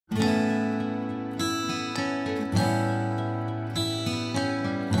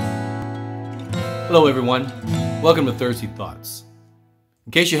Hello everyone, welcome to Thursday Thoughts.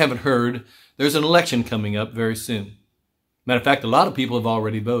 In case you haven't heard, there's an election coming up very soon. Matter of fact, a lot of people have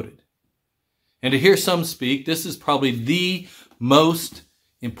already voted. And to hear some speak, this is probably the most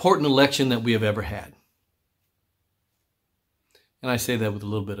important election that we have ever had. And I say that with a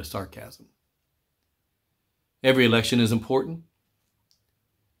little bit of sarcasm. Every election is important.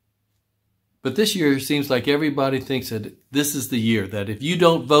 But this year seems like everybody thinks that this is the year that if you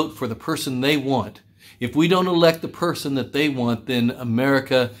don't vote for the person they want, if we don't elect the person that they want, then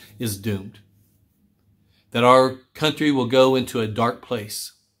America is doomed. That our country will go into a dark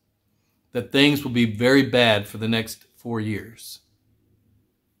place. That things will be very bad for the next 4 years.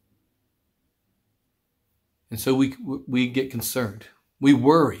 And so we get concerned. We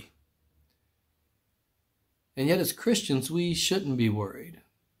worry. And yet as Christians, we shouldn't be worried.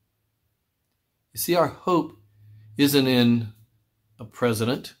 You see, our hope isn't in a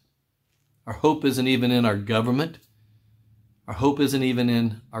president. Our hope isn't even in our government. Our hope isn't even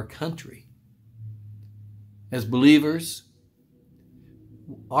in our country. As believers,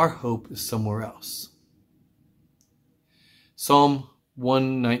 our hope is somewhere else. Psalm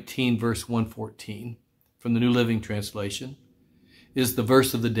 119, verse 114, from the New Living Translation, is the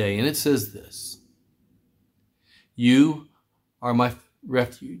verse of the day. And it says this: "You are my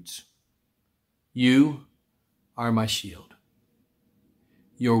refuge. You are my shield.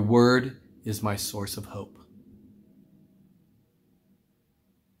 Your word is my source of hope."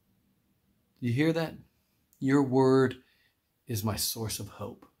 Do you hear that? Your word is my source of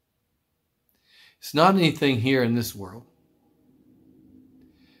hope. It's not anything here in this world.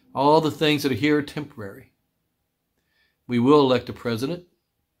 All the things that are here are temporary. We will elect a president.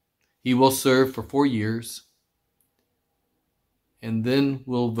 He will serve for 4 years. And then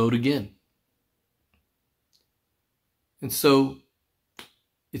we'll vote again. And so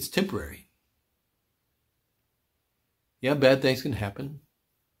it's temporary. Yeah, bad things can happen,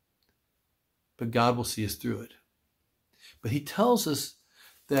 but God will see us through it. But he tells us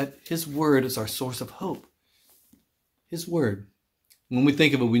that his word is our source of hope. His word. When we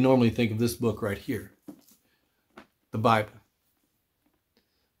think of it, we normally think of this book right here, the Bible.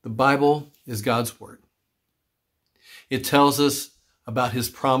 The Bible is God's word. It tells us about his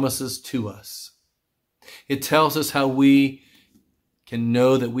promises to us. It tells us how we can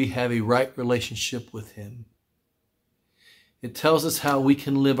know that we have a right relationship with him. It tells us how we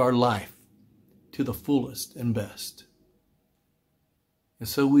can live our life to the fullest and best. And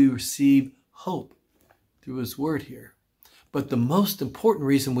so we receive hope through his word here. But the most important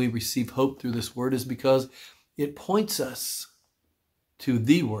reason we receive hope through this word is because it points us to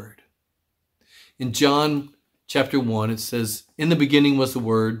the word. In John chapter 1, it says, "In the beginning was the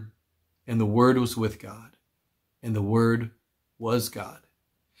Word, and the Word was with God, and the Word was God."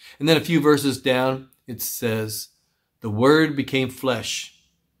 And then a few verses down, it says, "The Word became flesh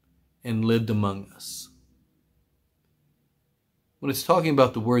and lived among us." When it's talking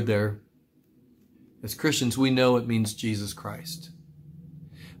about the Word there, as Christians, we know it means Jesus Christ.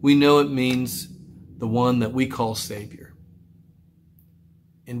 We know it means the one that we call Savior.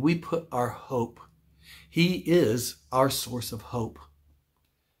 And we put our hope. He is our source of hope.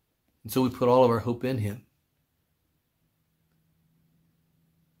 And so we put all of our hope in him.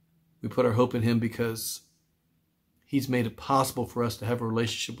 We put our hope in him because he's made it possible for us to have a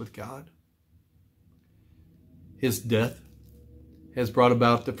relationship with God. His death has brought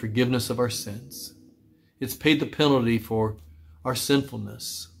about the forgiveness of our sins. It's paid the penalty for our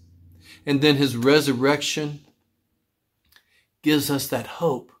sinfulness. And then his resurrection gives us that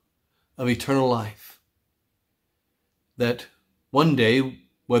hope of eternal life. That one day,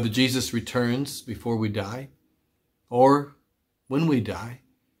 whether Jesus returns before we die or when we die,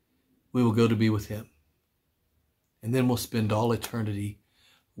 we will go to be with him. And then we'll spend all eternity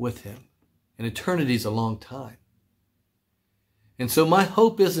with him. And eternity is a long time. And so my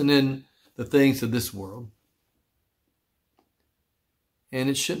hope isn't in the things of this world. And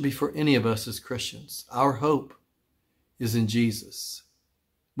it shouldn't be for any of us as Christians. Our hope is in Jesus.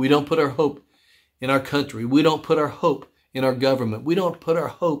 We don't put our hope in our country. We don't put our hope in our government. We don't put our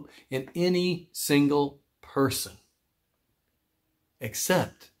hope in any single person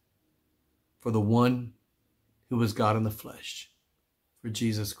except for the one who was God in the flesh, for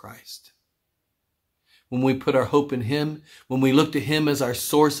Jesus Christ. When we put our hope in him, when we look to him as our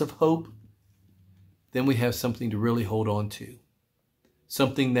source of hope, then we have something to really hold on to.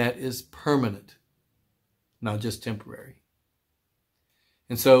 Something that is permanent, not just temporary.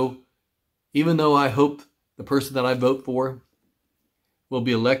 And so, even though I hope the person that I vote for will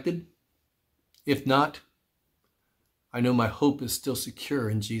be elected, if not, I know my hope is still secure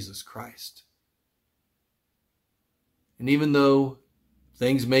in Jesus Christ. And even though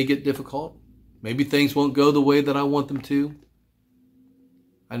things may get difficult, maybe things won't go the way that I want them to,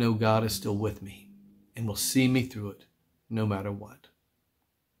 I know God is still with me and will see me through it no matter what.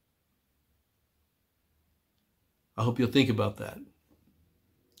 I hope you'll think about that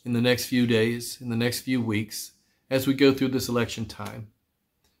in the next few days, in the next few weeks, as we go through this election time.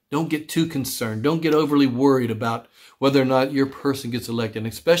 Don't get too concerned. Don't get overly worried about whether or not your person gets elected,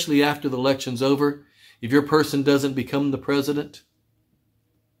 and especially after the election's over. If your person doesn't become the president,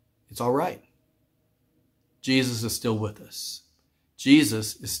 it's all right. Jesus is still with us.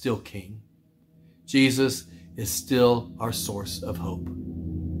 Jesus is still King. Jesus is still our source of hope.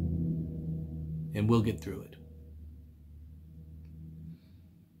 And we'll get through it.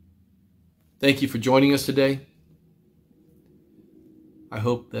 Thank you for joining us today. I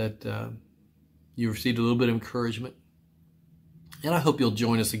hope that you received a little bit of encouragement. And I hope you'll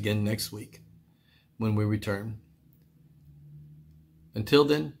join us again next week when we return. Until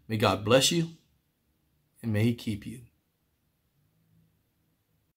then, may God bless you and may He keep you.